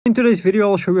In today's video,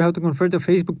 I'll show you how to convert a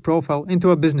Facebook profile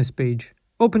into a business page.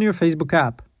 Open your Facebook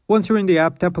app. Once you're in the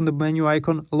app, tap on the menu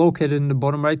icon located in the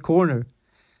bottom right corner.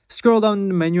 Scroll down in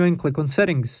the menu and click on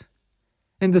Settings.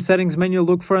 In the Settings menu,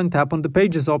 look for and tap on the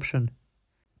Pages option.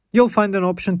 You'll find an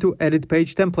option to edit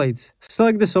page templates.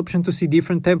 Select this option to see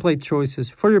different template choices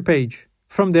for your page.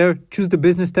 From there, choose the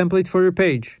business template for your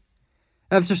page.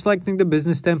 After selecting the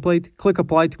business template, click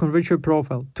Apply to convert your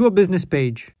profile to a business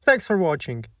page. Thanks for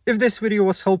watching. If this video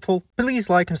was helpful, please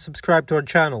like and subscribe to our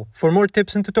channel for more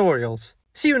tips and tutorials.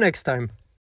 See you next time.